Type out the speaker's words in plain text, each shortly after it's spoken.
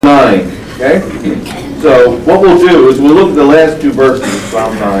9. Okay? So what we'll do is we'll look at the last two verses of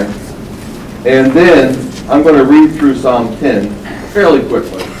Psalm 9, and then I'm going to read through Psalm 10 fairly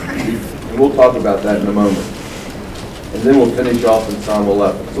quickly, and we'll talk about that in a moment. And then we'll finish off in Psalm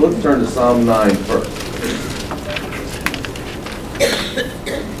 11. So let's turn to Psalm 9 first.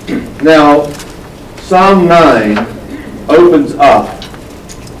 Now, Psalm 9 opens up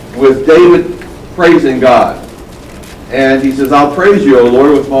with David praising God. And he says, I'll praise you, O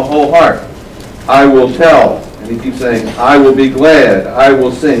Lord, with my whole heart. I will tell. And he keeps saying, I will be glad. I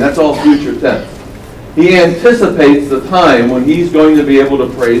will sing. That's all future tense. He anticipates the time when he's going to be able to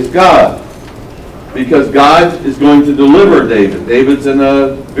praise God, because God is going to deliver David. David's in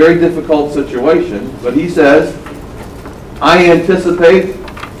a very difficult situation, but he says, I anticipate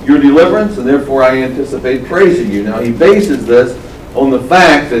your deliverance, and therefore I anticipate praising you. Now, he bases this on the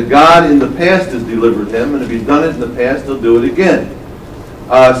fact that God in the past has delivered him, and if he's done it in the past, he'll do it again.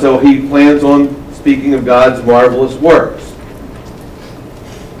 So he plans on speaking of God's marvelous works.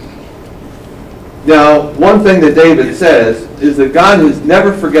 Now, one thing that David says is that God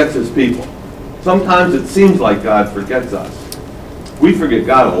never forgets his people. Sometimes it seems like God forgets us. We forget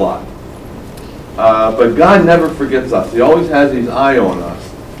God a lot. But God never forgets us. He always has his eye on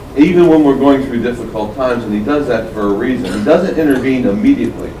us, even when we're going through difficult times, and he does that for a reason. He doesn't intervene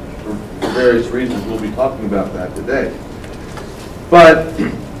immediately for various reasons. We'll be talking about that today. But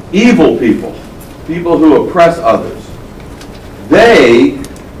evil people, people who oppress others, they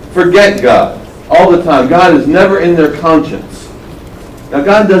forget God all the time. God is never in their conscience. Now,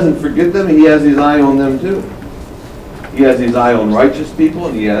 God doesn't forget them. He has his eye on them too. He has his eye on righteous people,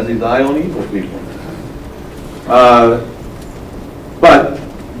 and he has his eye on evil people. But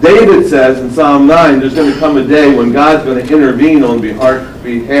David says in Psalm 9, there's going to come a day when God's going to intervene on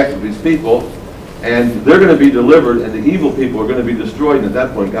behalf of his people, and they're going to be delivered, and the evil people are going to be destroyed, and at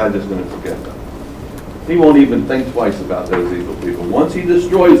that point, God's just going to forget them. He won't even think twice about those evil people. Once he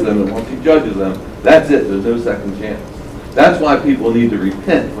destroys them and once he judges them, that's it. There's no second chance. That's why people need to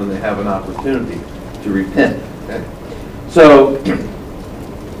repent when they have an opportunity to repent. Okay? So,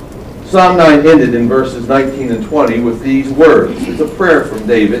 Psalm 9 ended in verses 19 and 20 with these words. It's a prayer from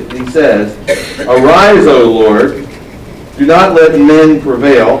David. And he says, Arise, O Lord, do not let men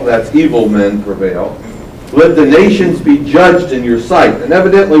prevail. That's evil men prevail. Let the nations be judged in your sight. And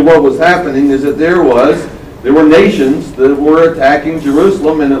evidently what was happening is that there were nations that were attacking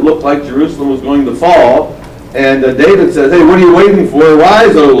Jerusalem, and it looked like Jerusalem was going to fall. And David says, hey, what are you waiting for?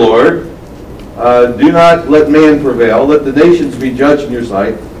 Arise, O Lord. Do not let man prevail. Let the nations be judged in your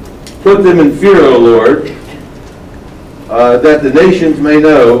sight. Put them in fear, O Lord, that the nations may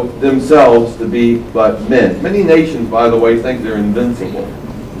know themselves to be but men. Many nations, by the way, think they're invincible.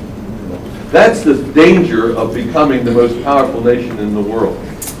 That's the danger of becoming the most powerful nation in the world.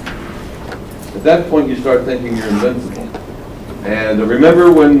 At that point, you start thinking you're invincible. And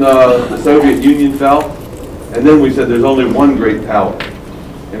remember when the Soviet Union fell? And then we said there's only one great power,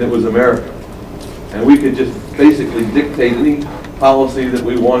 and it was America. And we could just basically dictate any policy that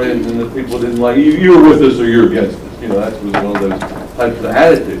we wanted, and the people didn't like. You're with us or you're against us. You know, that was one of those types of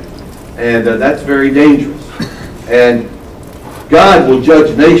attitudes. And that's very dangerous. And God will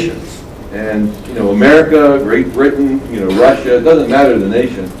judge nations. And, you know, America, Great Britain, you know, Russia, it doesn't matter the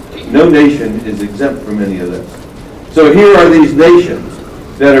nation. No nation is exempt from any of this. So here are these nations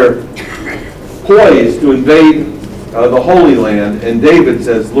that are poised to invade the Holy Land, and David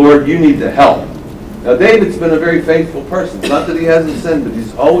says, Lord, you need to help. Now, David's been a very faithful person. It's not that he hasn't sinned, but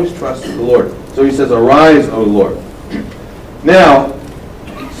he's always trusted the Lord. So he says, Arise, O Lord. Now,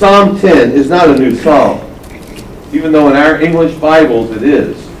 Psalm 10 is not a new psalm, even though in our English Bibles it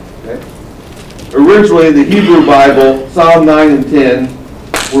is. Okay? Originally, in the Hebrew Bible, Psalm 9 and 10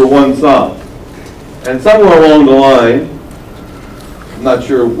 were one psalm. And somewhere along the line, I'm not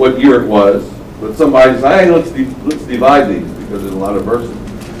sure what year it was, but somebody said, hey, let's divide these because there's a lot of verses.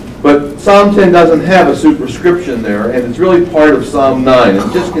 But Psalm 10 doesn't have a superscription there, and it's really part of Psalm 9.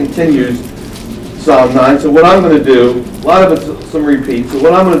 It just continues Psalm 9. So what I'm going to do, a lot of it's some repeats, so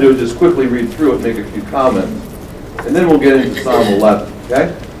what I'm going to do is just quickly read through it, make a few comments, and then we'll get into Psalm 11.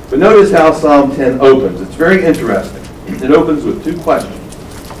 Okay? But notice how Psalm 10 opens. It's very interesting. It opens with two questions.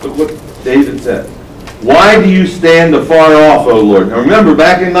 Look what David said. Why do you stand afar off, O Lord? Now remember,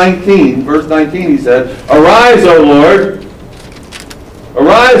 back in verse 19, he said, Arise, O Lord.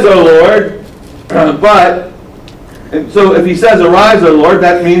 Arise, O Lord. And so if he says, Arise, O Lord,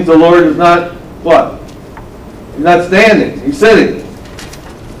 that means the Lord is not what? He's not standing. He's sitting.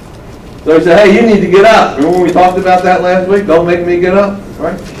 So he said, hey, you need to get up. Remember when we talked about that last week? Don't make me get up.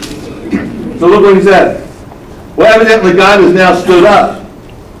 Right? So look what he said. Well, evidently God has now stood up.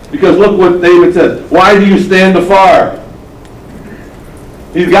 Because look what David says. Why do you stand afar?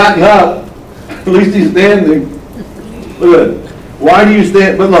 He's gotten up. At least he's standing. Look at it. Why do you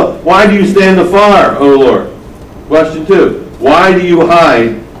stand? But look, why do you stand afar, O Lord? Question 2. Why do you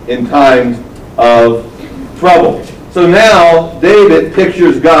hide in times of trouble? So now David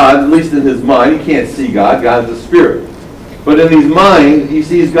pictures God, at least in his mind. He can't see God. God's a spirit. But in his mind, he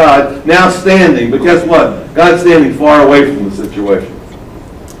sees God now standing. But guess what? God's standing far away from the situation.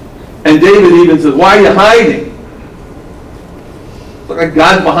 And David even says, why are you hiding? Look like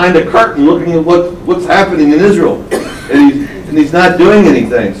God's behind a curtain looking at what's happening in Israel. And he's not doing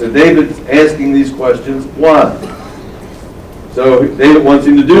anything. So David's asking these questions. Why? So David wants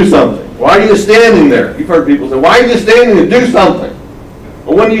him to do something. Why are you standing there? You've heard people say, why are you standing there? Do something.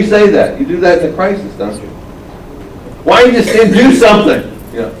 Well, when do you say that? You do that in a crisis, don't you? Why are you just saying, do something?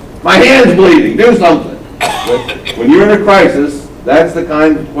 You know, my hand's bleeding. Do something. But when you're in a crisis, that's the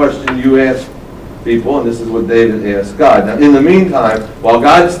kind of question you ask people, and this is what David asked God. Now, in the meantime, while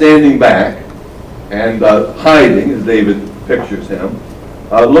God's standing back and hiding, as David pictures him,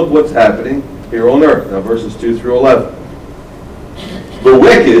 look what's happening here on earth. Now, verses 2 through 11. The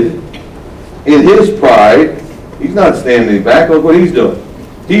wicked, in his pride, he's not standing back. Look what he's doing.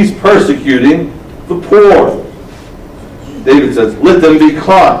 He's persecuting the poor. David says, let them be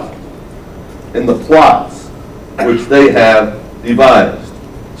caught in the plots which they have devised.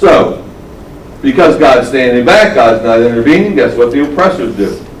 So, because God's standing back, God's not intervening, guess what the oppressors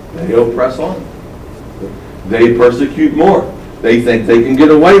do? They oppress on. They persecute more. They think they can get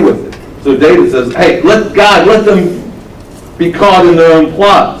away with it. So David says, hey, let them be caught in their own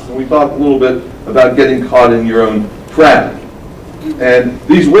plots. And we talked a little bit about getting caught in your own trap. And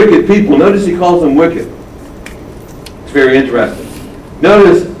these wicked people, notice he calls them wicked. It's very interesting.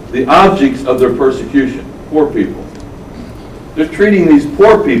 Notice the objects of their persecution, poor people. They're treating these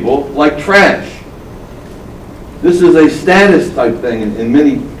poor people like trash. This is a status type thing in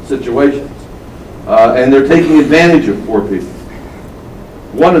many situations. And they're taking advantage of poor people.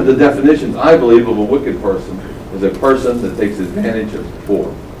 One of the definitions, I believe, of a wicked person is a person that takes advantage of the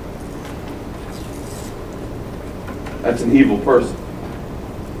poor. That's an evil person.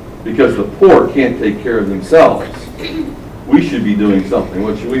 Because the poor can't take care of themselves. We should be doing something.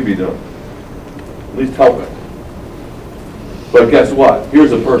 What should we be doing? At least helping. But guess what?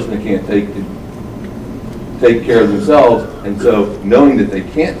 Here's a person that can't take care of themselves, and so knowing that they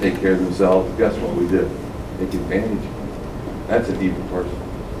can't take care of themselves, guess what we do? Take advantage of them. That's an evil person.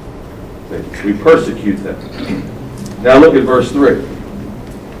 We persecute them. Now look at verse 3.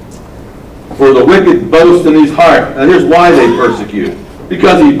 For the wicked boast in his heart. Now here's why they persecute.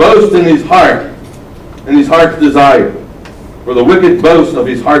 Because he boasts in his heart, in his heart's desire. For the wicked boasts of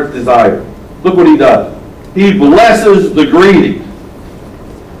his heart's desire. Look what he does. He blesses the greedy.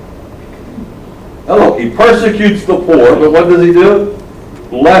 Now look, he persecutes the poor, but what does he do?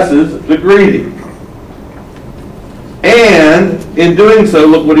 Blesses the greedy. And in doing so,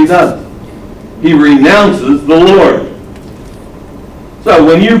 look what he does. He renounces the Lord. So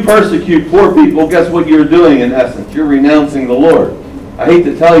when you persecute poor people, guess what you're doing in essence? You're renouncing the Lord. I hate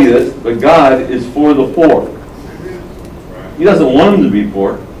to tell you this, but God is for the poor. He doesn't want them to be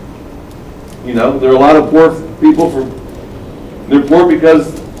poor. You know, there are a lot of poor people, they're poor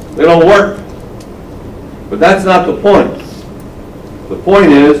because they don't work. But that's not the point. The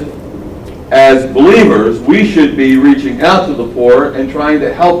point is, as believers, we should be reaching out to the poor and trying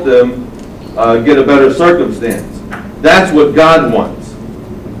to help them get a better circumstance. That's what God wants.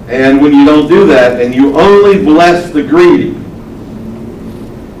 And when you don't do that, and you only bless the greedy,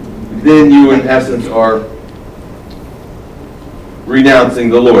 then you, in essence, are renouncing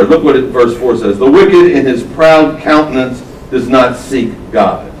the Lord. Look what verse 4 says. The wicked in his proud countenance does not seek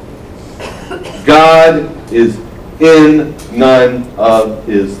God. God is in none of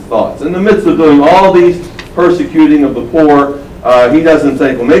his thoughts. In the midst of doing all these persecuting of the poor, he doesn't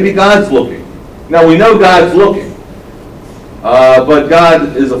think, well, maybe God's looking. Now, we know God's looking. But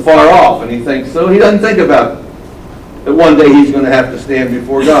God is afar off, and he thinks so. He doesn't think about that one day he's going to have to stand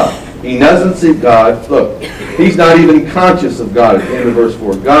before God. He doesn't seek God. Look, he's not even conscious of God at the end of verse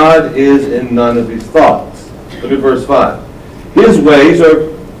 4. God is in none of his thoughts. Look at verse 5. His ways are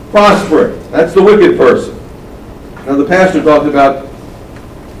prospering. That's the wicked person. Now the pastor talked about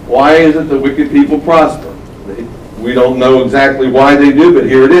why is it that wicked people prosper. We don't know exactly why they do, but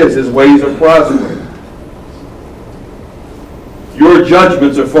here it is. His ways are prospering. Your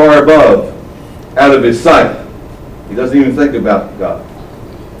judgments are far above, out of his sight. He doesn't even think about God.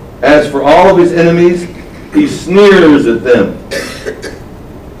 As for all of his enemies, he sneers at them.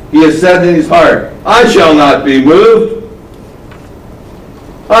 He has said in his heart, I shall not be moved.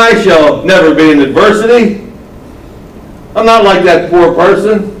 I shall never be in adversity. I'm not like that poor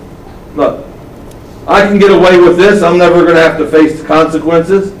person. Look, I can get away with this. I'm never going to have to face the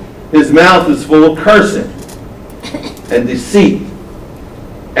consequences. His mouth is full of cursing and deceit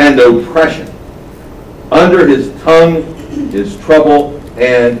and oppression. Under his tongue is trouble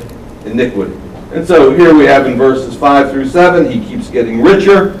and iniquity. And so here we have in verses 5 through 7, he keeps getting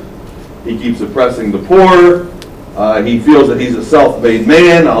richer. He keeps oppressing the poor. He feels that he's a self-made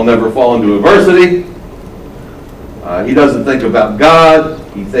man. I'll never fall into adversity. He doesn't think about God.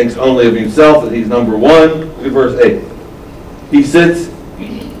 He thinks only of himself, that he's number one. Look at verse 8. He sits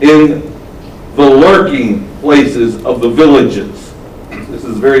in the lurking places of the villages. This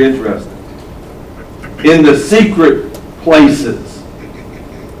is very interesting. In the secret places,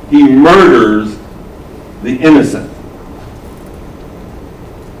 he murders the innocent.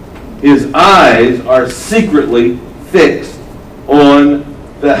 His eyes are secretly fixed on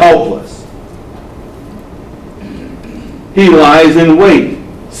the helpless. He lies in wait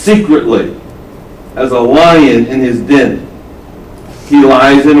secretly as a lion in his den. He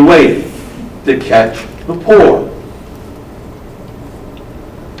lies in wait to catch the poor.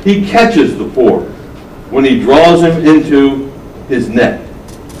 He catches the poor when he draws him into his net.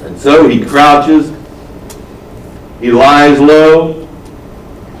 And so he crouches, he lies low,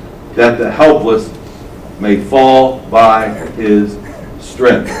 that the helpless may fall by his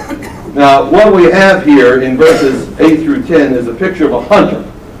strength. Now, what we have here in verses 8 through 10 is a picture of a hunter.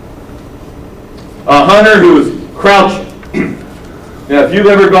 A hunter who is crouching. Now, if you've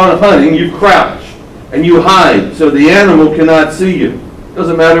ever gone hunting, you crouch and you hide so the animal cannot see you. It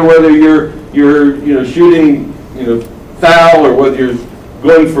doesn't matter whether you're shooting fowl or whether you're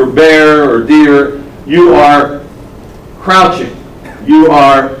going for bear or deer. You are crouching. You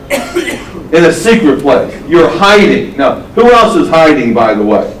are in a secret place. You're hiding. Now, who else is hiding, by the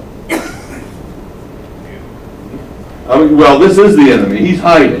way? Well, this is the enemy. He's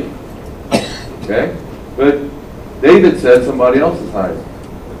hiding. Okay? But David said somebody else is hiding.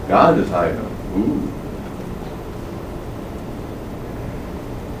 God is hiding. Ooh.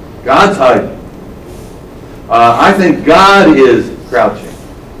 God's hiding. I think God is crouching.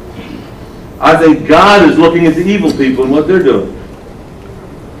 I think God is looking at the evil people and what they're doing.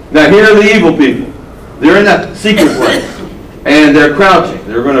 Now, here are the evil people. They're in that secret place, and they're crouching.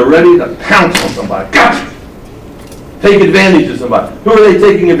 They're ready to pounce on somebody. Gotcha! Take advantage of somebody. Who are they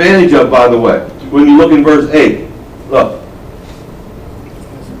taking advantage of, by the way? When you look in verse 8. Look.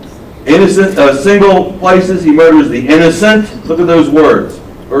 Innocent, single places, he murders the innocent. Look at those words.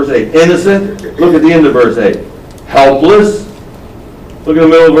 Verse 8. Innocent. Look at the end of verse 8. Helpless. Look at the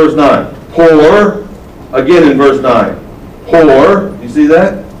middle of verse 9. Poor. Again in verse 9. Poor. You see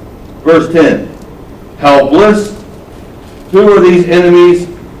that? Verse 10. Helpless. Who are these enemies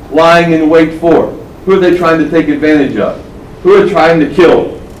lying in wait for? Who are they trying to take advantage of? Who are trying to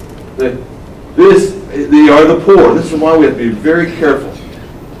kill? They are the poor. This is why we have to be very careful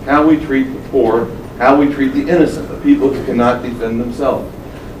how we treat the poor, how we treat the innocent, the people who cannot defend themselves.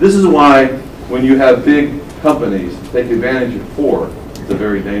 This is why when you have big companies take advantage of poor, it's a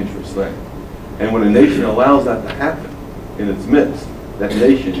very dangerous thing. And when a nation allows that to happen in its midst, that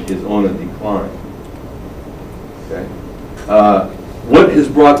nation is on a decline. Okay? What has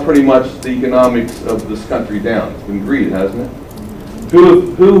brought pretty much the economics of this country down? It's been greed, hasn't it?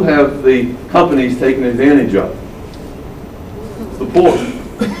 Who have the companies taken advantage of? It's the poor.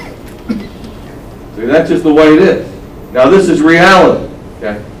 See, that's just the way it is. Now, this is reality.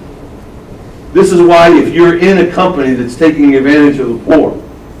 Okay? This is why if you're in a company that's taking advantage of the poor,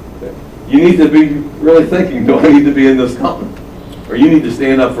 okay, you need to be really thinking, do I need to be in this company? Or you need to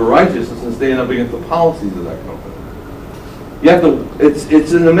stand up for righteousness and stand up against the policies of that company. You have to.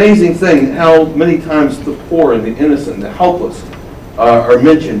 It's an amazing thing how many times the poor and the innocent and the helpless are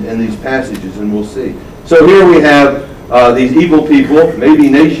mentioned in these passages, and we'll see. So here we have these evil people, maybe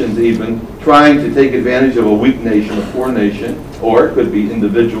nations even, trying to take advantage of a weak nation, a poor nation, or it could be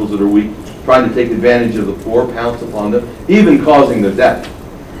individuals that are weak, trying to take advantage of the poor, pounce upon them, even causing their death.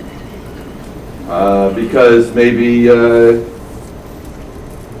 Because maybe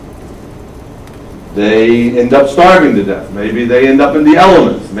they end up starving to death. Maybe they end up in the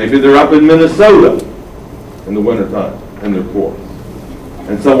elements. Maybe they're up in Minnesota in the wintertime and they're poor.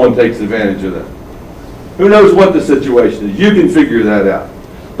 And someone takes advantage of them. Who knows what the situation is? You can figure that out.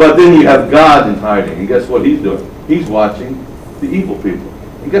 But then you have God in hiding. And guess what he's doing? He's watching the evil people.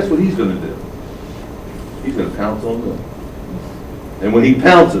 And guess what he's going to do? He's going to pounce on them. And when he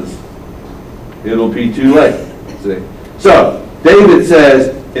pounces, it'll be too late. See? So, David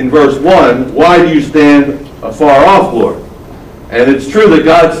says in verse 1, why do you stand afar off, Lord? And it's true that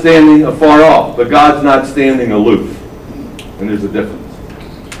God's standing afar off, but God's not standing aloof. And there's a difference.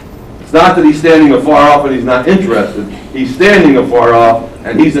 It's not that he's standing afar off and he's not interested. He's standing afar off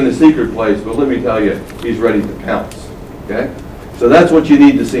and he's in a secret place, but let me tell you, he's ready to pounce. Okay? So that's what you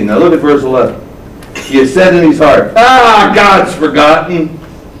need to see. Now look at verse 11. He has said in his heart, God's forgotten.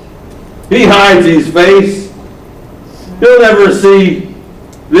 He hides his face. He'll never see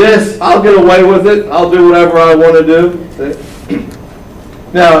this. I'll get away with it. I'll do whatever I want to do. See?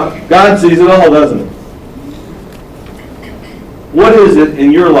 Now, God sees it all, doesn't he? What is it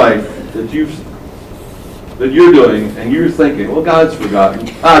in your life that you're doing and you're thinking, well, God's forgotten.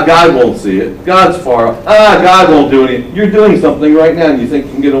 God won't see it. God's far off. God won't do anything. You're doing something right now and you think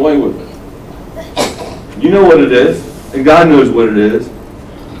you can get away with it. You know what it is, and God knows what it is.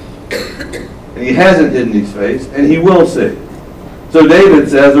 And he hasn't hidden his face, and he will see. So David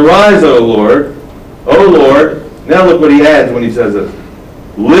says, arise, O Lord. O Lord. Now look what he adds when he says this.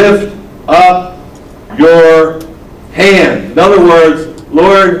 Lift up your hand. In other words,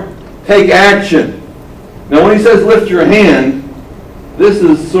 Lord, take action. Now when he says lift your hand, this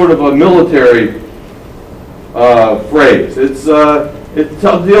is sort of a military phrase. It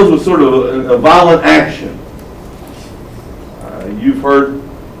deals with sort of a violent action. You've heard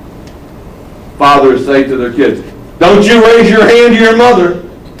fathers say to their kids, don't you raise your hand to your mother.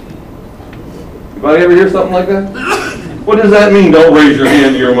 Anybody ever hear something like that? What does that mean, don't raise your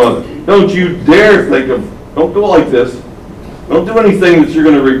hand to your mother? Don't you dare don't go like this. Don't do anything that you're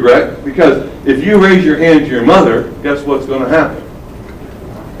going to regret, because if you raise your hand to your mother, guess what's going to happen?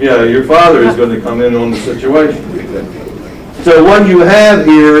 Yeah, your father is going to come in on the situation. So what you have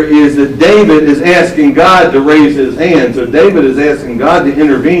here is that David is asking God to raise his hand. So David is asking God to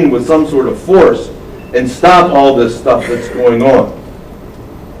intervene with some sort of force and stop all this stuff that's going on.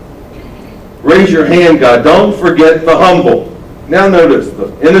 Raise your hand, God. Don't forget the humble. Now notice,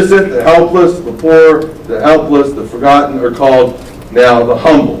 the innocent, the helpless, the poor, the helpless, the forgotten are called now the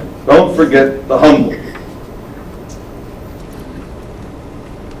humble. Don't forget the humble.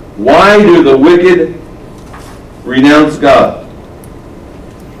 Why do the wicked renounce God?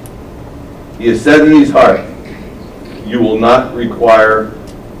 He has said in his heart, you will not require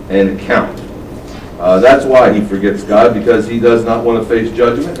an account. That's why he forgets God, because he does not want to face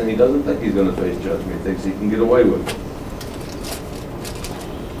judgment, and he doesn't think he's going to face judgment. He thinks he can get away with it.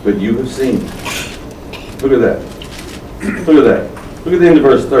 But you have seen. Look at that. Look at that. Look at the end of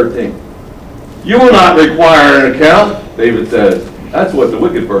verse 13. You will not require an account, David says. That's what the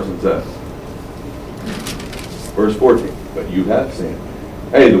wicked person says. Verse 14. But you have seen.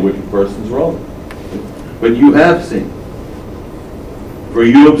 Hey, the wicked person's wrong. But you have seen. For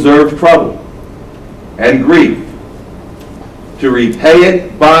you observe trouble and grief, to repay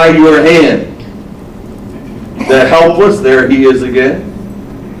it by your hand. The helpless, there he is again,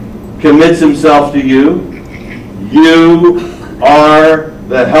 commits himself to you. You are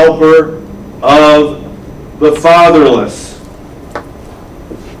the helper of the fatherless.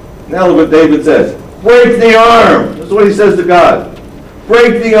 Now look what David says. Break the arm. That's what he says to God.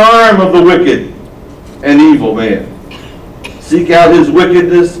 Break the arm of the wicked and evil man. Seek out his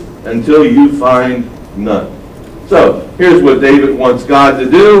wickedness until you find none. So here's what David wants God to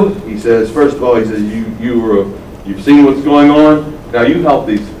do. He says, first of all, he says, you've seen what's going on. Now you help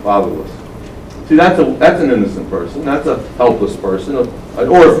these fatherless. See, that's an innocent person. That's a helpless person, an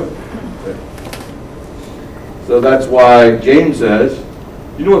orphan. So that's why James says,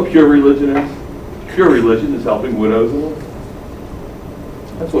 you know what pure religion is? Pure religion is helping widows and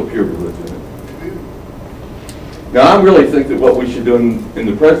orphans. That's what pure religion is. Now, I really think that what we should do in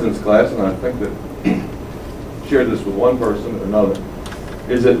the president's class, and I think that share this with one person or another,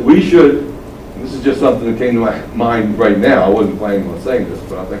 is that we should, this is just something that came to my mind right now, I wasn't planning on saying this,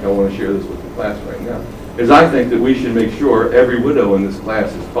 but I think I want to share this with the class right now, is I think that we should make sure every widow in this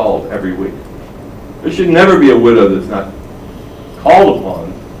class is called every week. There should never be a widow that's not called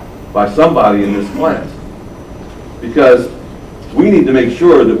upon by somebody in this class, because we need to make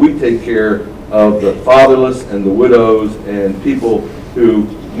sure that we take care of the fatherless and the widows and people who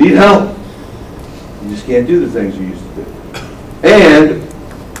need help. You just can't do the things you used to do. And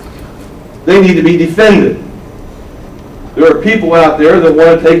they need to be defended. There are people out there that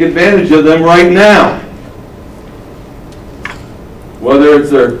want to take advantage of them right now. Whether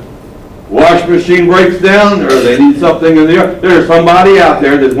it's their wash machine breaks down or they need something in there, there's somebody out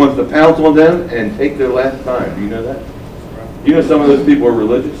there that wants to pounce on them and take their last time. Do you know that? You know some of those people are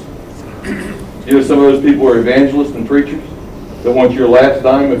religious? You know some of those people are evangelists and preachers that want your last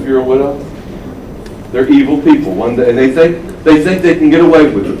dime if you're a widow? They're evil people. One day, and they think they can get away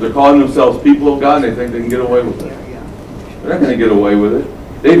with it. They're calling themselves people of God, and they think they can get away with it. They're not going to get away with it.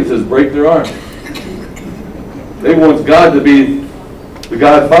 David says, break their arm. They want God to be the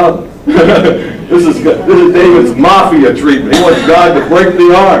Godfather. This is David's mafia treatment. He wants God to break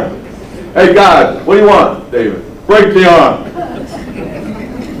the arm. Hey, God, what do you want, David? Break the arm.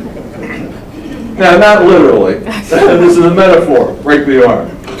 Now, not literally. This is a metaphor. Break the arm.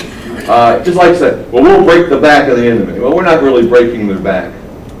 Just like I said, well, we'll break the back of the enemy. Well, we're not really breaking their back.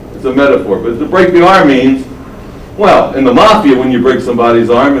 It's a metaphor. But to break the arm means, well, in the mafia, when you break somebody's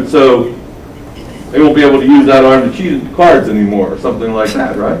arm, and so they won't be able to use that arm to cheat at cards anymore, or something like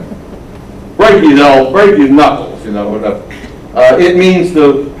that, right? Break his knuckles, whatever. It means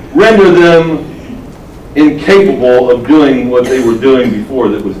to render them incapable of doing what they were doing before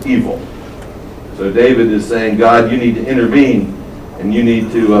that was evil. So David is saying, God, you need to intervene, and you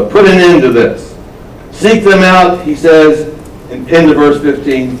need to put an end to this. Seek them out, he says, in the verse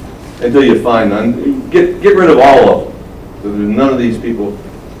 15, until you find none. Get rid of all of them. So there's none of these people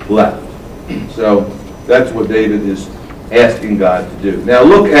left. So that's what David is asking God to do. Now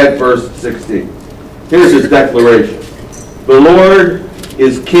look at verse 16. Here's his declaration. The Lord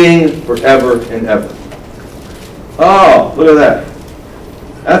is king forever and ever. Oh, look at that.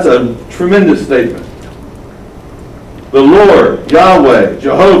 That's a tremendous statement. The Lord, Yahweh,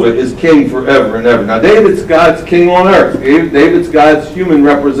 Jehovah, is king forever and ever. Now, David's God's king on earth. David's God's human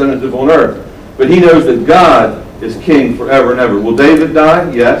representative on earth. But he knows that God is king forever and ever. Will David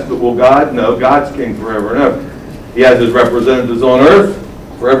die? Yes. But will God? No. God's king forever and ever. He has his representatives on earth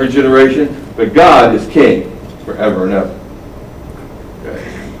for every generation. But God is king forever and ever. Okay.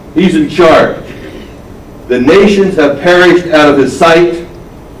 He's in charge. The nations have perished out of his sight.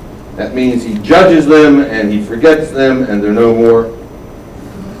 That means he judges them and he forgets them and they're no more.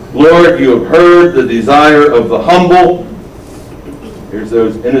 Lord, you have heard the desire of the humble. Here's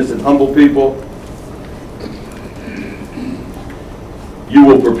those innocent, humble people. You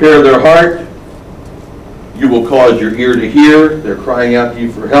will prepare their heart. You will cause your ear to hear. They're crying out to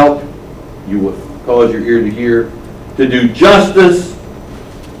you for help. You will cause your ear to hear. To do justice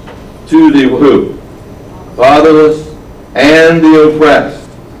to the who? Fatherless and the oppressed.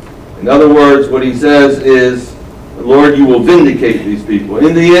 In other words, what he says is, Lord, you will vindicate these people.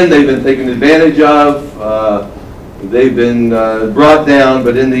 In the end, they've been taken advantage of. They've been brought down,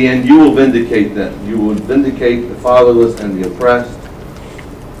 but in the end, you will vindicate them. You will vindicate the fatherless and the oppressed.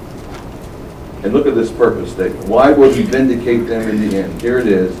 And look at this purpose statement. Why will he vindicate them in the end? Here it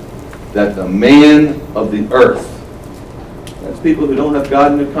is, that the man of the earth, that's people who don't have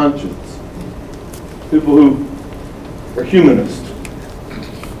God in their conscience, people who are humanists,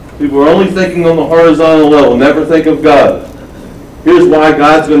 people who are only thinking on the horizontal level, never think of God. Here's why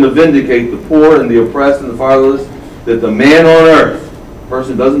God's going to vindicate the poor and the oppressed and the fatherless, that the man on earth, the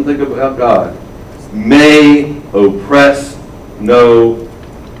person who doesn't think about God, may oppress no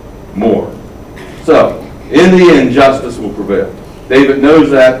more. So, in the end, justice will prevail. David knows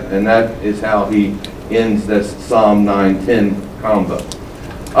that, and that is how he ends this Psalm 9:10 combo.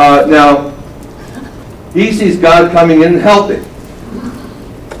 Now, he sees God coming in helping.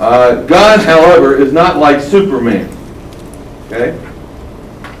 God, however, is not like Superman. Okay?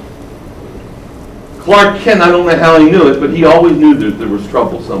 Clark Kent, I don't know how he knew it, but he always knew that there was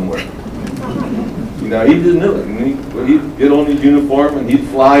trouble somewhere. He just knew it. And he'd get on his uniform and he'd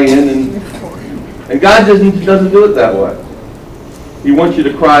fly in, and God doesn't do it that way. He wants you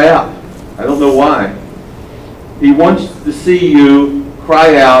to cry out. I don't know why. He wants to see you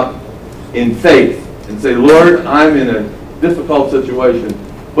cry out in faith and say, Lord, I'm in a difficult situation,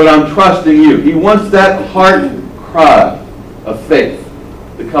 but I'm trusting you. He wants that heart cry of faith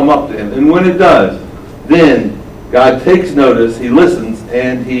to come up to him. And when it does, then God takes notice, he listens,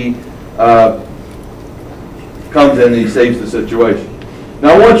 and he comes in and he saves the situation.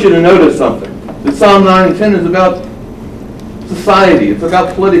 Now I want you to notice something. The Psalm 9 and 10 is about society. It's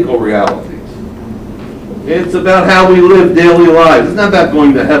about political realities. It's about how we live daily lives. It's not about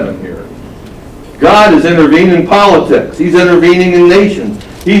going to heaven here. God is intervening in politics. He's intervening in nations.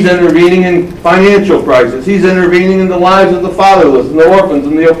 He's intervening in financial crisis. He's intervening in the lives of the fatherless and the orphans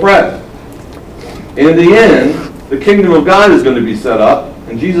and the oppressed. In the end, the kingdom of God is going to be set up,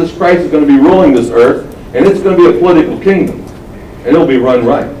 and Jesus Christ is going to be ruling this earth, and it's going to be a political kingdom. And it'll be run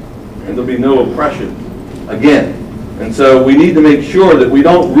right. And there'll be no oppression again. And so we need to make sure that we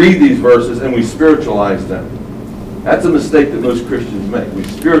don't read these verses and we spiritualize them. That's a mistake that most Christians make. We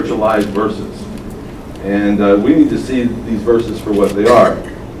spiritualize verses. And we need to see these verses for what they are.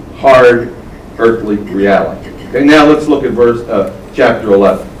 Hard, earthly reality. Okay, now let's look at chapter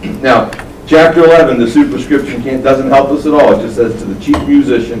 11. Now, chapter 11, the superscription doesn't help us at all. It just says, to the chief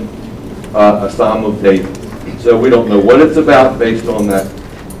musician, a psalm of David. So we don't know what it's about based on that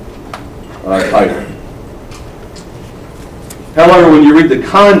title. However, when you read the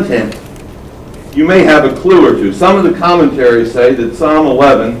content, you may have a clue or two. Some of the commentaries say that Psalm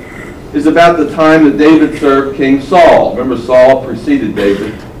 11 is about the time that David served King Saul. Remember, Saul preceded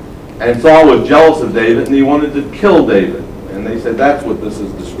David, and Saul was jealous of David, and he wanted to kill David. And they said that's what this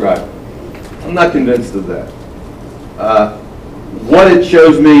is describing. I'm not convinced of that. What it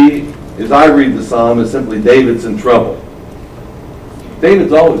shows me, as I read the psalm, is simply David's in trouble.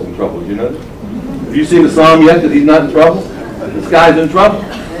 David's always in trouble, you know? Have you seen the psalm yet that he's not in trouble? This guy's in trouble.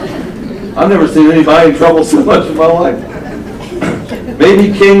 I've never seen anybody in trouble so much in my life.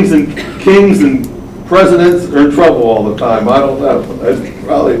 Maybe kings and presidents are in trouble all the time. I don't know. That's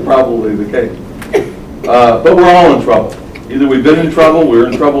probably the case. But we're all in trouble. Either we've been in trouble, we're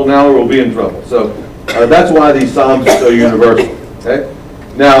in trouble now, or we'll be in trouble. So that's why these psalms are so universal. Okay?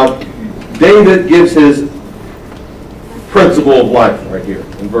 Now, David gives his principle of life right here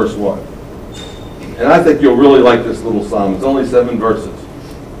in verse 1. And I think you'll really like this little psalm. It's only 7 verses.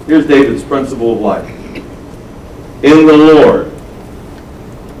 Here's David's principle of life. In the Lord,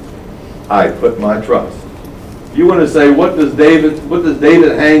 I put my trust. You want to say, what's David's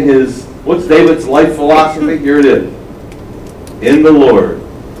life philosophy? Here it is. In the Lord,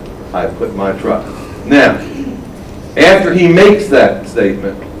 I put my trust. Now, after he makes that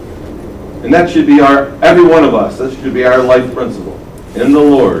statement, and that should be every one of us, that should be our life principle. In the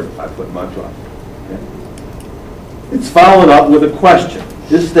Lord, I put my trust. Okay? It's followed up with a question.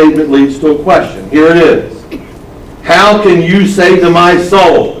 This statement leads to a question. Here it is. How can you say to my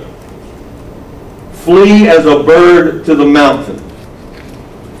soul, flee as a bird to the mountain?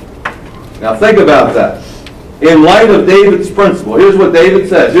 Now think about that. In light of David's principle, here's what David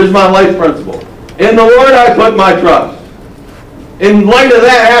says. Here's my life principle. In the Lord I put my trust. In light of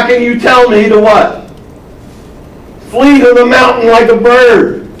that, how can you tell me to what? Flee to the mountain like a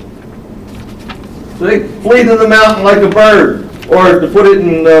bird. See? Flee to the mountain like a bird. Or to put it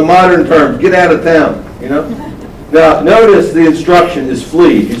in modern terms, get out of town. You know? Now, notice the instruction is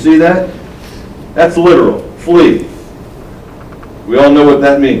flee. You see that? That's literal. Flee. We all know what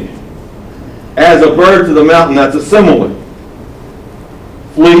that means. As a bird to the mountain, that's a simile.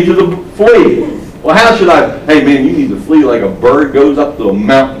 Flee. Well, how should I? Hey, man, you need to flee like a bird goes up to a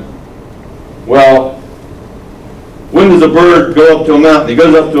mountain. Well, when does a bird go up to a mountain? He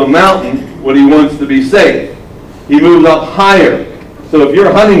goes up to a mountain when he wants to be safe. He moves up higher. So if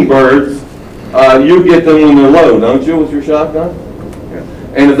you're hunting birds, you get them when they're low, don't you, with your shotgun? Yeah.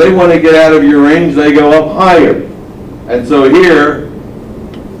 And if they want to get out of your range, they go up higher. And so here,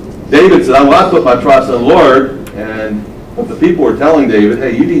 David said, well, I put my trust in the Lord, and the people were telling David,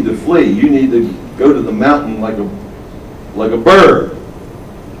 hey, you need to flee. You need to go to the mountain like a bird.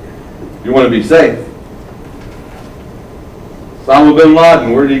 You want to be safe. Osama bin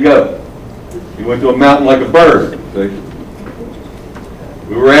Laden, where did he go? He went to a mountain like a bird. See?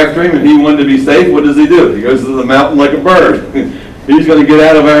 We were after him, and he wanted to be safe. What does he do? He goes to the mountain like a bird. He's going to get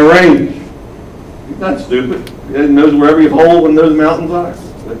out of our range. He's not stupid. He knows where every hole in those mountains are.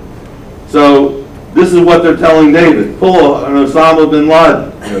 So this is what they're telling David. Pull an Osama bin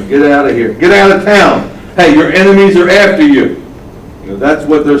Laden. Get out of here. Get out of town. Hey, your enemies are after you. That's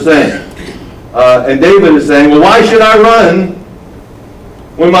what they're saying. And David is saying, well, why should I run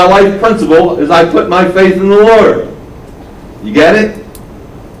when my life principle is I put my faith in the Lord? You get it?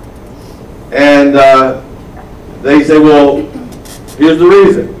 And they say, well, here's the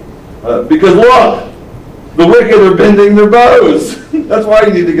reason. Because look, the wicked are bending their bows. That's why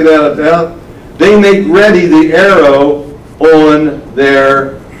you need to get out of town. They make ready the arrow on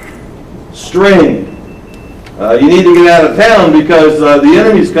their string. You need to get out of town because the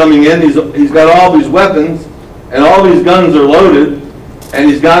enemy's coming in. He's got all these weapons, and all these guns are loaded, and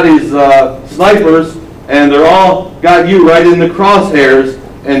he's got his snipers, and they're all got you right in the crosshairs.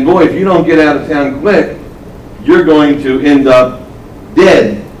 And boy, if you don't get out of town quick, you're going to end up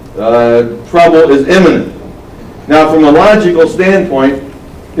dead. Trouble is imminent. Now, from a logical standpoint,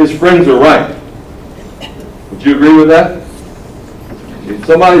 his friends are right. Would you agree with that? If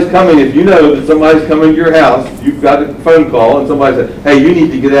somebody's coming, if you know that somebody's coming to your house, you've got a phone call, and somebody said, hey, you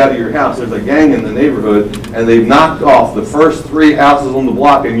need to get out of your house. There's a gang in the neighborhood, and they've knocked off the first 3 houses on the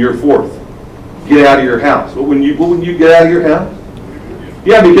block, and you're 4th. Get out of your house. What wouldn't you get out of your house?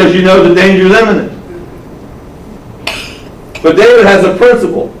 Yeah, because you know the danger is imminent. But David has a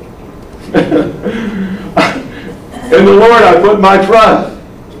principle. In the Lord I put my trust.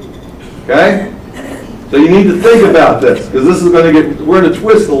 Okay? So you need to think about this, because this is going to we're going to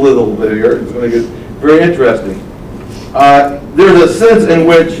twist a little bit here. It's going to get very interesting. There's a sense in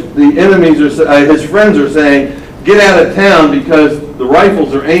which the enemies are, his friends are saying, get out of town because the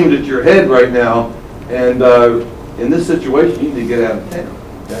rifles are aimed at your head right now, and in this situation, you need to get out of town.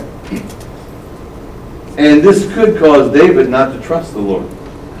 Okay? And this could cause David not to trust the Lord.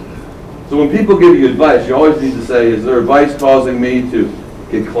 So when people give you advice, you always need to say, is their advice causing me to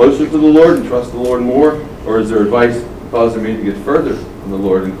get closer to the Lord and trust the Lord more? Or is their advice causing me to get further from the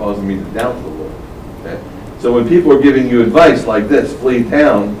Lord and causing me to doubt the Lord? Okay? So when people are giving you advice like this, flee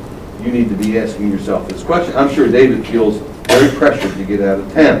town, you need to be asking yourself this question. I'm sure David feels very pressured to get out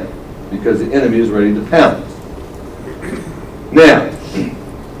of town because the enemy is ready to pounce. Now,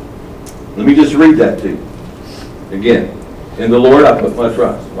 let me just read that to you. Again, in the Lord I put my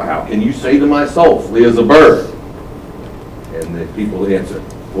trust. Well, how can you say to my soul, flee as a bird? And the people answer,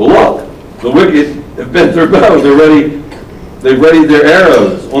 well, look, the wicked have bent their bow. They've readied their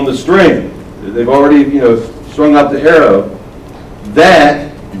arrows on the string. They've already, strung up the arrow,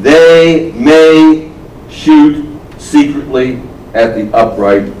 that they may shoot secretly at the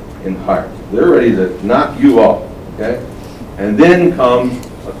upright in heart. They're ready to knock you off. Okay? And then comes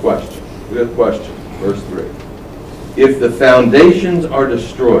a question. Good question. Verse 3. If the foundations are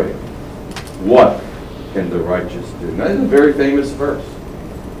destroyed, what can the righteous do? Now, that's a very famous verse.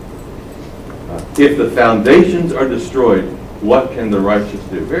 If the foundations are destroyed, what can the righteous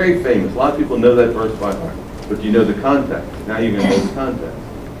do? Very famous. A lot of people know that verse by heart. But you know the context. Now you're going to know the context.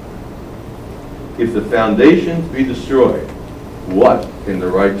 If the foundations be destroyed, what can the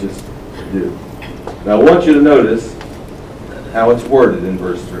righteous do? Now I want you to notice how it's worded in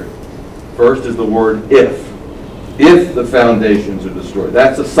verse 3. First is the word if. If the foundations are destroyed.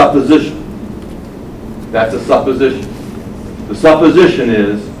 That's a supposition. That's a supposition. The supposition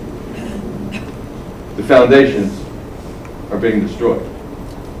is the foundations are being destroyed.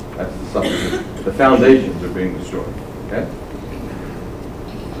 That's the supposition. The foundations are being destroyed. Okay?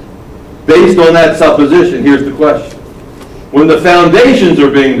 Based on that supposition, here's the question. When the foundations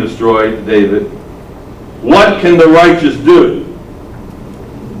are being destroyed, David, what can the righteous do?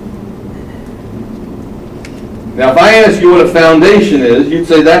 Now, if I ask you what a foundation is, you'd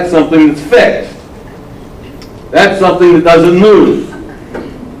say that's something that's fixed. That's something that doesn't move.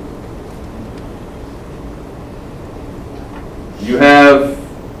 You have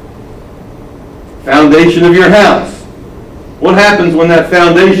foundation of your house. What happens when that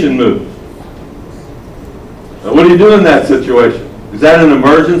foundation moves? Now, what do you do in that situation? Is that an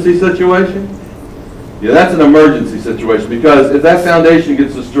emergency situation? Yeah, that's an emergency situation because if that foundation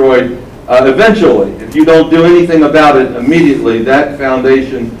gets destroyed, eventually, if you don't do anything about it immediately, that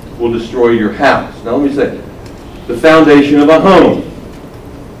foundation will destroy your house. Now let me say, the foundation of a home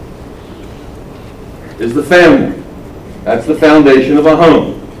is the family. That's the foundation of a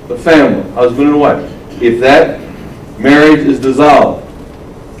home. The family, husband and wife. If that marriage is dissolved,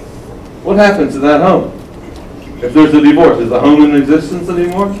 what happens to that home? If there's a divorce, is the home in existence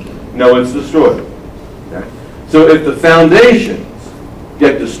anymore? No, it's destroyed. Okay? So if the foundations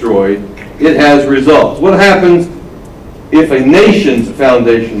get destroyed, it has results. What happens if a nation's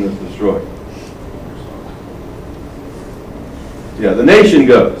foundation is destroyed? Yeah, the nation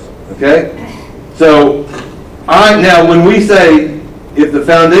goes. Okay? So, now when we say, if the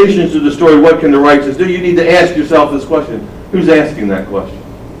foundations are destroyed, what can the righteous do? You need to ask yourself this question. Who's asking that question?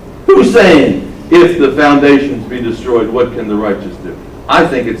 Who's saying, if the foundations be destroyed, what can the righteous do? I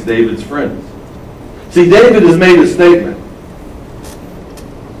think it's David's friends. See, David has made a statement.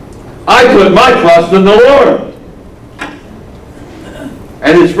 I put my trust in the Lord.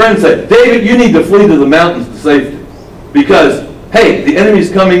 And his friends said, David, you need to flee to the mountains to safety. Because, hey, the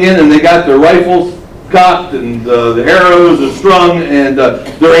enemy's coming in and they got their rifles cocked and the arrows are strung and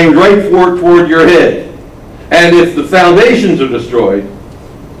they're aimed right toward your head. And if the foundations are destroyed,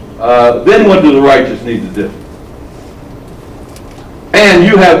 then what do the righteous need to do? And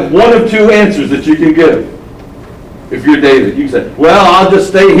you have one of two answers that you can give. If you're David, you say, well, I'll just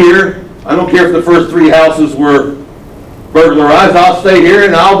stay here. I don't care if the first 3 houses were burglarized. I'll stay here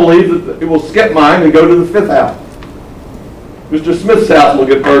and I'll believe that it will skip mine and go to the 5th house. Mr. Smith's house will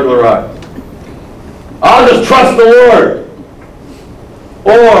get burglarized. I'll just trust the Lord.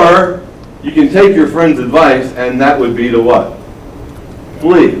 Or you can take your friend's advice and that would be to what?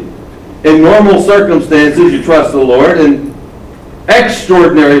 Flee. In normal circumstances, you trust the Lord. In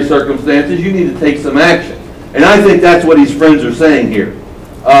extraordinary circumstances, you need to take some action. And I think that's what his friends are saying here.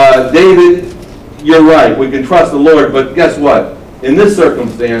 David, you're right. We can trust the Lord, but guess what? In this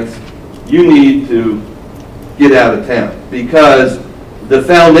circumstance, you need to get out of town because the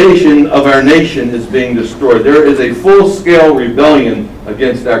foundation of our nation is being destroyed. There is a full-scale rebellion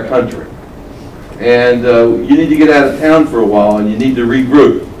against our country. And you need to get out of town for a while, and you need to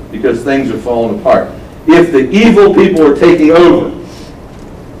regroup. because things are falling apart. If the evil people are taking over,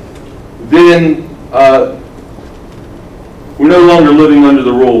 then we're no longer living under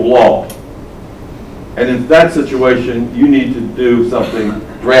the rule of law. And in that situation, you need to do something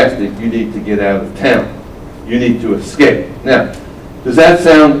drastic. You need to get out of town. You need to escape. Now, does that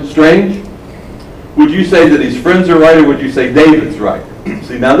sound strange? Would you say that his friends are right, or would you say David's right?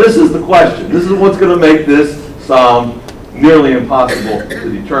 See, now this is the question. This is what's going to make this psalm nearly impossible to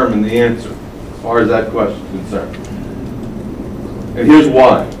determine the answer as far as that question is concerned. And here's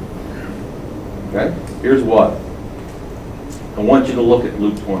why. Okay? Here's why. I want you to look at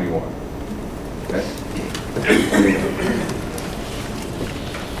Luke 21. Okay?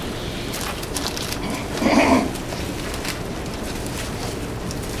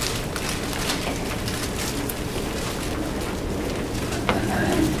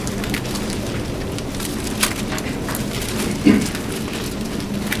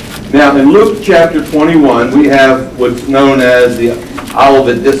 Now, in Luke chapter 21, we have what's known as the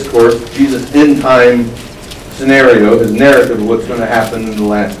Olivet Discourse, Jesus' end-time scenario, his narrative of what's going to happen in the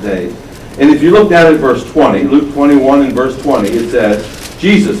last days. And if you look down at verse 20, Luke 21 and verse 20, it says,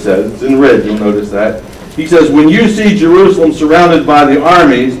 Jesus says, it's in red, you'll notice that. He says, when you see Jerusalem surrounded by the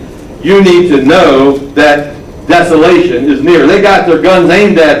armies, you need to know that desolation is near. They got their guns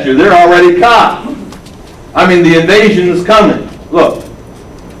aimed at you. They're already cocked. I mean, the invasion is coming. Look,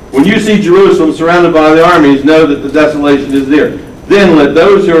 when you see Jerusalem surrounded by the armies, know that the desolation is near. Then let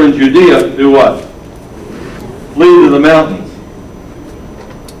those who are in Judea do what? Flee to the mountains.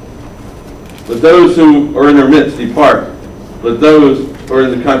 Let those who are in their midst depart. Let those who are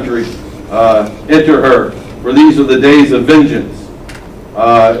in the country enter her. For these are the days of vengeance,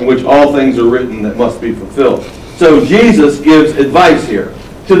 in which all things are written that must be fulfilled. So Jesus gives advice here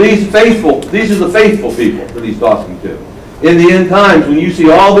to these faithful. These are the faithful people that he's talking to. In the end times, when you see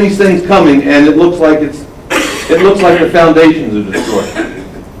all these things coming, and it looks like the foundations are destroyed.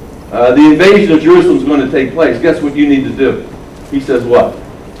 The invasion of Jerusalem is going to take place. Guess what you need to do? He says what?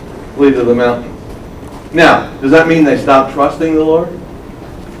 Flee to the mountains. Now, does that mean they stop trusting the Lord?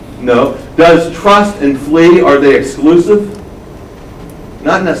 No. Does trust and flee, are they exclusive?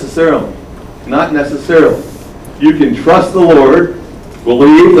 Not necessarily. Not necessarily. You can trust the Lord,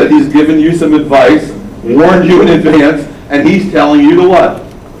 believe that he's given you some advice, warned you in advance, and he's telling you to what?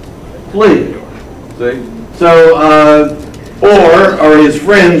 Flee. See? So, or are his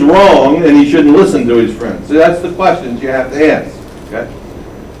friends wrong and he shouldn't listen to his friends? See, that's the questions you have to ask. Okay?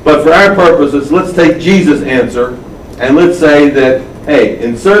 But for our purposes, let's take Jesus' answer and let's say that, hey,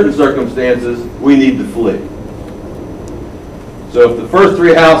 in certain circumstances, we need to flee. So if the first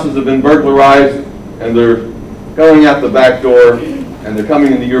three houses have been burglarized and they're going out the back door and they're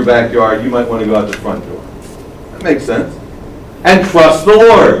coming into your backyard, you might want to go out the front door. That makes sense. And trust the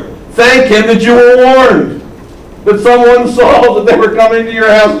Lord. Thank him that you were warned, that someone saw that they were coming to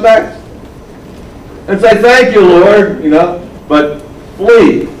your house next. And say, thank you, Lord, but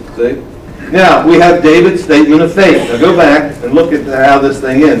flee. See? Now, we have David's statement of faith. Now go back and look at how this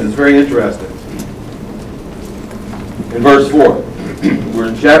thing ends. It's very interesting. In verse 4. We're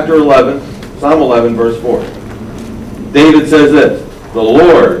in chapter 11, Psalm 11, verse 4. David says this, the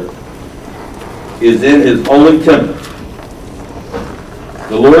Lord is in his holy temple.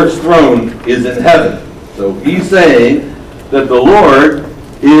 The Lord's throne is in heaven. So he's saying that the Lord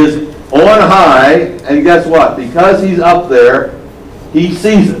is on high, and guess what? Because he's up there, he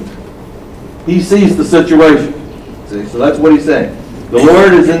sees it. He sees the situation. See, so that's what he's saying. The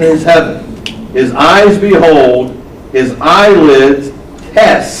Lord is in his heaven. His eyes behold, his eyelids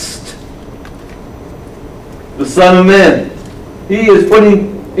test the Son of Man. He is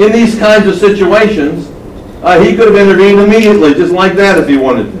putting, in these kinds of situations, he could have intervened immediately, just like that if he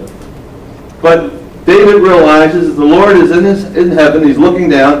wanted to. But David realizes that the Lord is in heaven, he's looking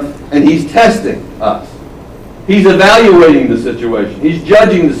down, and he's testing us. He's evaluating the situation. He's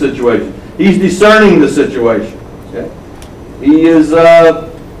judging the situation. He's discerning the situation. Okay? He is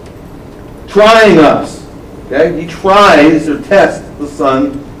trying us. Okay? He tries or tests the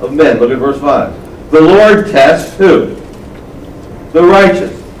Son of Man. Look at verse 5. The Lord tests who? The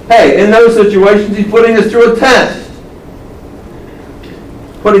righteous. Hey, in those situations, he's putting us through a test.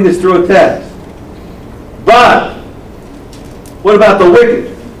 Putting us through a test. But, what about the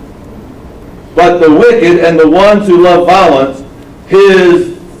wicked? But the wicked and the ones who love violence,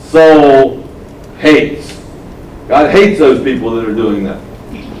 his soul hates. God hates those people that are doing that.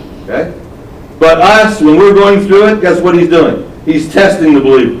 Okay? But us, when we're going through it, guess what he's doing? He's testing the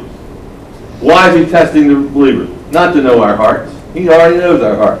believer. Why is he testing the believer? Not to know our hearts. He already knows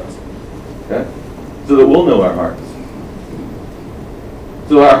our hearts. Okay? So that we'll know our hearts.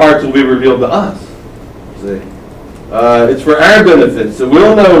 so our hearts will be revealed to us. See? It's for our benefit, so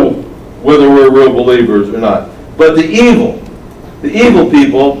we'll know whether we're real believers or not. But the evil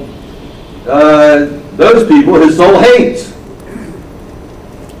people, those people his soul hates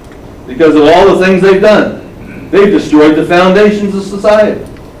because of all the things they've done. They've destroyed the foundations of society.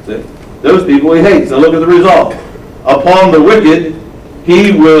 See? Those people he hates. Now look at the result. Upon the wicked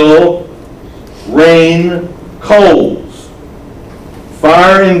he will rain coals,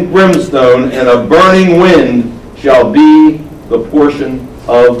 fire and brimstone, and a burning wind shall be the portion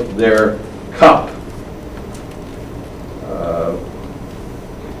of their cup.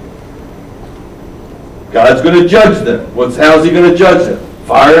 God's going to judge them. How's he going to judge them?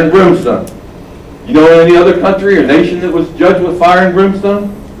 Fire and brimstone. You know any other country or nation that was judged with fire and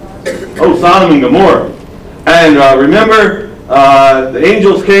brimstone? Oh, Sodom and Gomorrah. And remember, the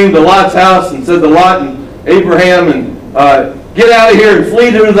angels came to Lot's house and said to Lot and Abraham, and get out of here and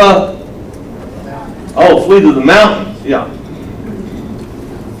flee to the mountains. Yeah.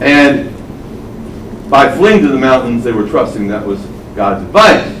 And by fleeing to the mountains, they were trusting that was God's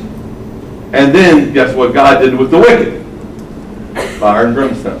advice. And then, guess what God did with the wicked? Fire and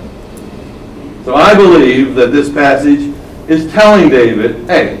brimstone. So I believe that this passage is telling David,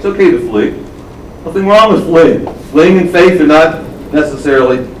 hey, it's okay to flee. Nothing wrong with fleeing. Fleeing and faith are not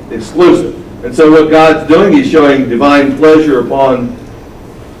necessarily exclusive. And so what God's doing, he's showing divine pleasure upon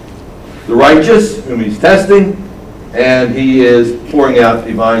the righteous, whom he's testing, and he is pouring out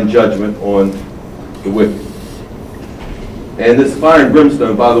divine judgment on the wicked. And this fire and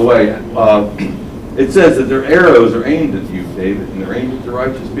brimstone, by the way, it says that their arrows are aimed at you, David, and they're aimed at the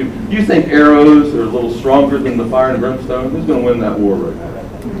righteous people. Do you think arrows are a little stronger than the fire and brimstone? Who's going to win that war right now?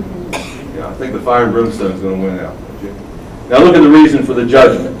 Yeah, I think the fire and brimstone is going to win out. Now look at the reason for the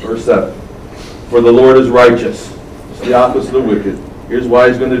judgment, verse 7. For the Lord is righteous. It's the opposite of wicked. Here's why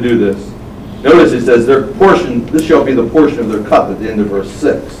he's going to do this. Notice it says their portion, this shall be the portion of their cup at the end of verse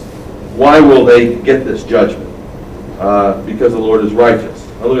 6. Why will they get this judgment? Because the Lord is righteous.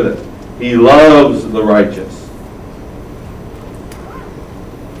 Now look at this. He loves the righteous.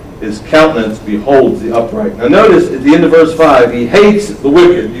 His countenance beholds the upright. Now notice at the end of verse 5, he hates the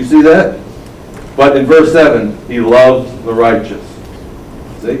wicked. Do you see that? But in verse 7, he loves the righteous.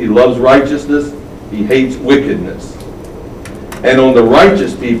 See? He loves righteousness. He hates wickedness. And on the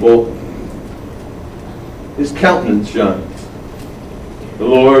righteous people, his countenance shines. The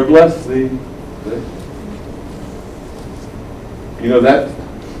Lord bless thee. See? You know that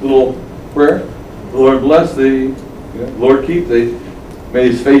little prayer? The Lord bless thee. Lord keep thee. May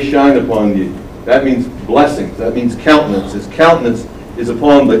his face shine upon you. That means blessings. That means countenance. His countenance is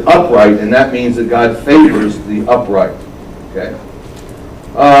upon the upright, and that means that God favors the upright. Okay?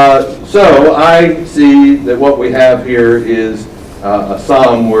 So I see that what we have here is a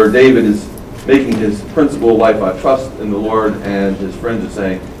psalm where David is making his principle of life, I trust in the Lord, and his friends are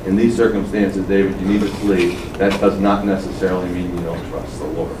saying, in these circumstances, David, you need to flee. That does not necessarily mean you don't trust the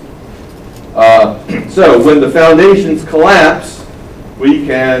Lord. So when the foundations collapse, we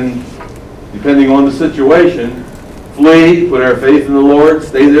can, depending on the situation, flee, put our faith in the Lord,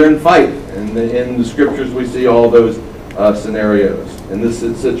 stay there and fight. And in the scriptures we see all those scenarios. In this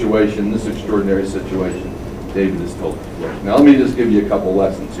situation, this extraordinary situation, David is told to flee. Now let me just give you a couple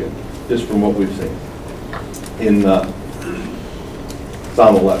lessons here, just from what we've seen in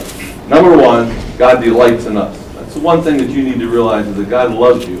Psalm 11. Number one, God delights in us. That's the one thing that you need to realize, is that God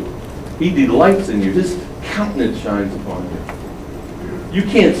loves you. He delights in you. His countenance shines upon you. You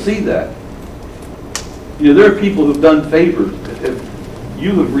can't see that. You know, there are people who've done favors.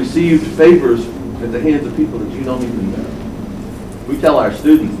 You have received favors at the hands of people that you don't even know. We tell our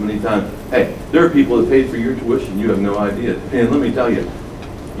students many times, hey, there are people that paid for your tuition, you have no idea. And let me tell you,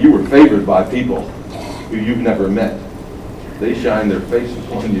 you were favored by people who you've never met. They shine their face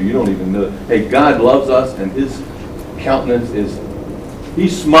upon you. You don't even know. Hey, God loves us, and his countenance is,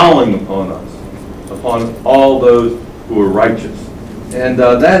 he's smiling upon us, upon all those who are righteous. And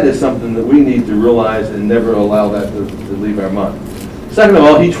that is something that we need to realize and never allow that to leave our mind. Second of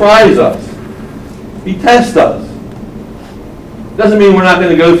all, he tries us. He tests us. Doesn't mean we're not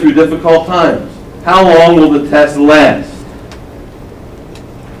going to go through difficult times. How long will the test last?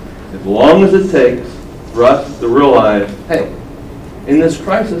 As long as it takes for us to realize, hey, in this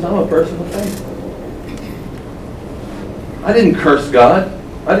crisis, I'm a person of faith. I didn't curse God.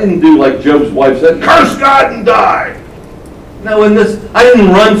 I didn't do like Job's wife said, curse God and die. No, in this, I didn't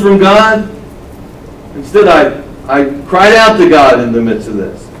run from God. Instead, I cried out to God in the midst of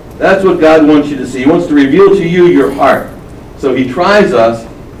this. That's what God wants you to see. He wants to reveal to you your heart. So he tries us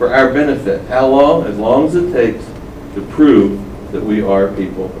for our benefit. How long? As long as it takes to prove that we are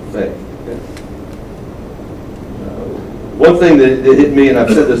people of faith. One thing that hit me, and I've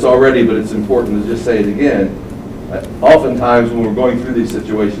said this already, but it's important to just say it again, oftentimes when we're going through these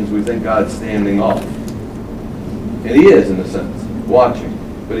situations, we think God's standing off. And He is, in a sense, watching,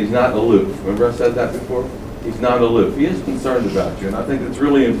 but He's not aloof. Remember I said that before? He's not aloof. He is concerned about you, and I think it's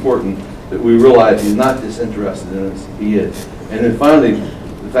really important that we realize He's not disinterested in us. He is. And then finally,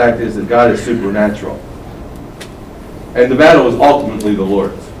 the fact is that God is supernatural. And the battle is ultimately the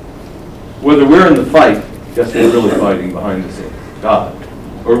Lord's. Whether we're in the fight, guess who's really fighting behind the scenes? God.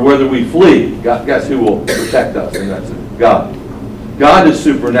 Or whether we flee, guess who will protect us? And that's it. God. God is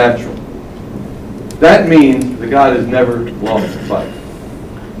supernatural. That means that God has never lost a fight.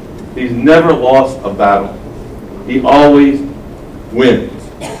 He's never lost a battle. He always wins.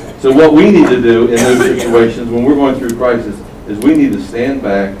 So what we need to do in those situations when we're going through crisis is we need to stand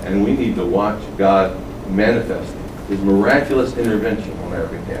back and we need to watch God manifest His miraculous intervention on our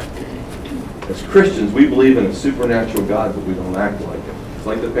behalf. As Christians, we believe in a supernatural God, but we don't act like it. It's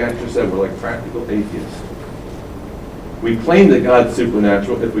like the pastor said, we're like practical atheists. We claim that God's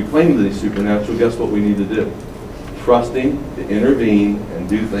supernatural. If we claim that He's supernatural, guess what we need to do? Trust Him to intervene and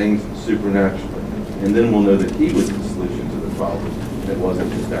do things supernaturally. And then we'll know that He was the solution to the problem. It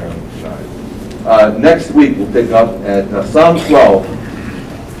wasn't just our own side. Next week, we'll pick up at Psalm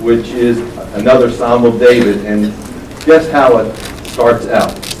 12, which is another Psalm of David. And guess how it starts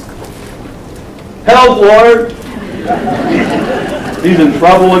out? Help, Lord! He's in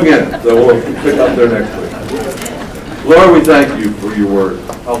trouble again. So we'll pick up there next week. Lord, we thank You for Your word.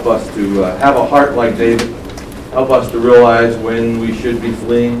 Help us to have a heart like David. Help us to realize when we should be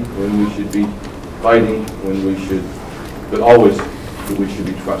fleeing, when we should be fighting, when we should, but always that we should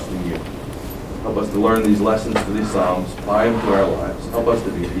be trusting You. Help us to learn these lessons to these Psalms, apply them to our lives. Help us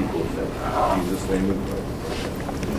to be people of faith. In Jesus' name we pray.